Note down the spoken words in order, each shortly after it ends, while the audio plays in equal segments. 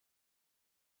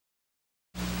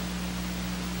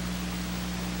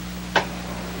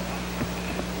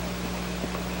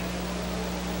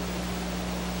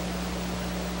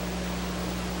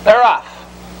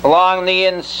Along the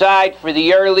inside for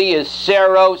the early is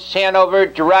Saros Hanover,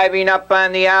 driving up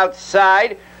on the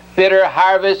outside. Bitter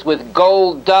Harvest with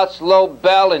Gold Dust,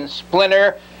 Lobel, and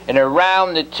Splinter. And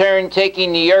around the turn,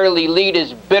 taking the early lead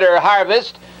is Bitter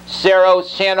Harvest.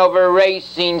 Saros Hanover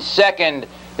racing second.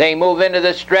 They move into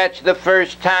the stretch the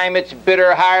first time. It's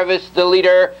Bitter Harvest, the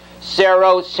leader.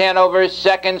 Saros Hanover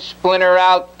second. Splinter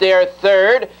out there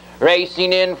third.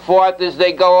 Racing in fourth as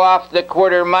they go off the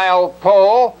quarter-mile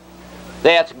pole.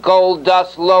 That's Gold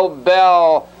Dust,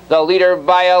 Lobel. The leader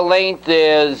by a length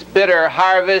is Bitter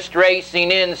Harvest. Racing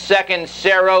in second,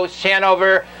 Saros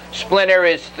Hanover. Splinter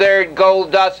is third.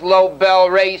 Gold Dust,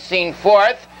 Lobel racing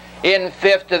fourth. In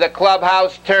fifth to the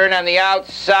clubhouse turn on the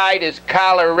outside is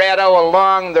Colorado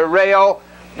along the rail.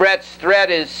 Brett's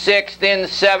Threat is sixth. In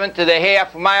seventh to the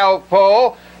half-mile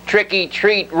pole. Tricky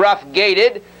Treat, rough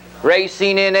gated.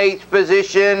 Racing in eighth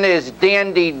position is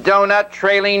Dandy Donut.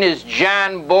 Trailing is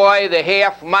John Boy, the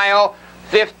half-mile.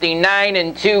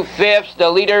 59 2/5. The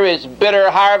leader is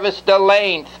Bitter Harvest, a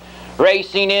length.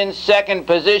 Racing in second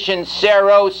position,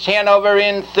 Saros Hanover.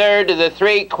 In third to the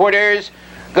three-quarters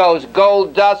goes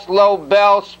Gold Dust,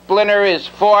 Lobel. Splinter is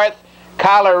fourth.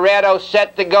 Colorado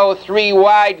set to go three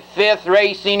wide. Fifth.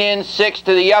 Racing in sixth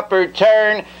to the upper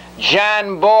turn,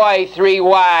 John Boy three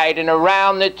wide. And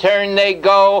around the turn they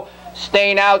go,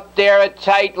 staying out there a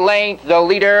tight length. The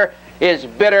leader is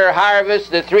Bitter Harvest.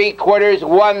 The three-quarters,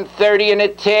 1:30 and a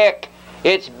tick.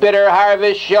 It's Bitter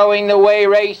Harvest showing the way,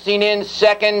 racing in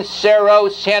second,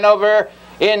 Saros Hanover.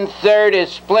 In third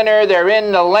is Splinter. They're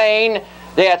in the lane.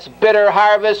 That's Bitter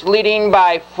Harvest leading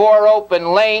by 4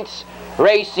 open lengths.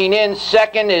 Racing in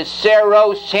second is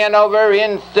Saros Hanover.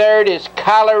 In third is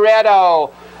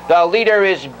Colorado. The leader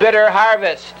is Bitter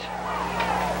Harvest.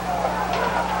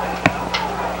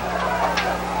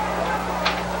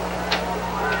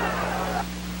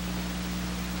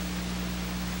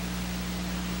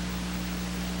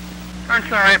 I'm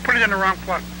sorry, I put it in the wrong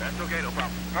plug. That's okay, no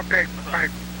problem. Okay, bye.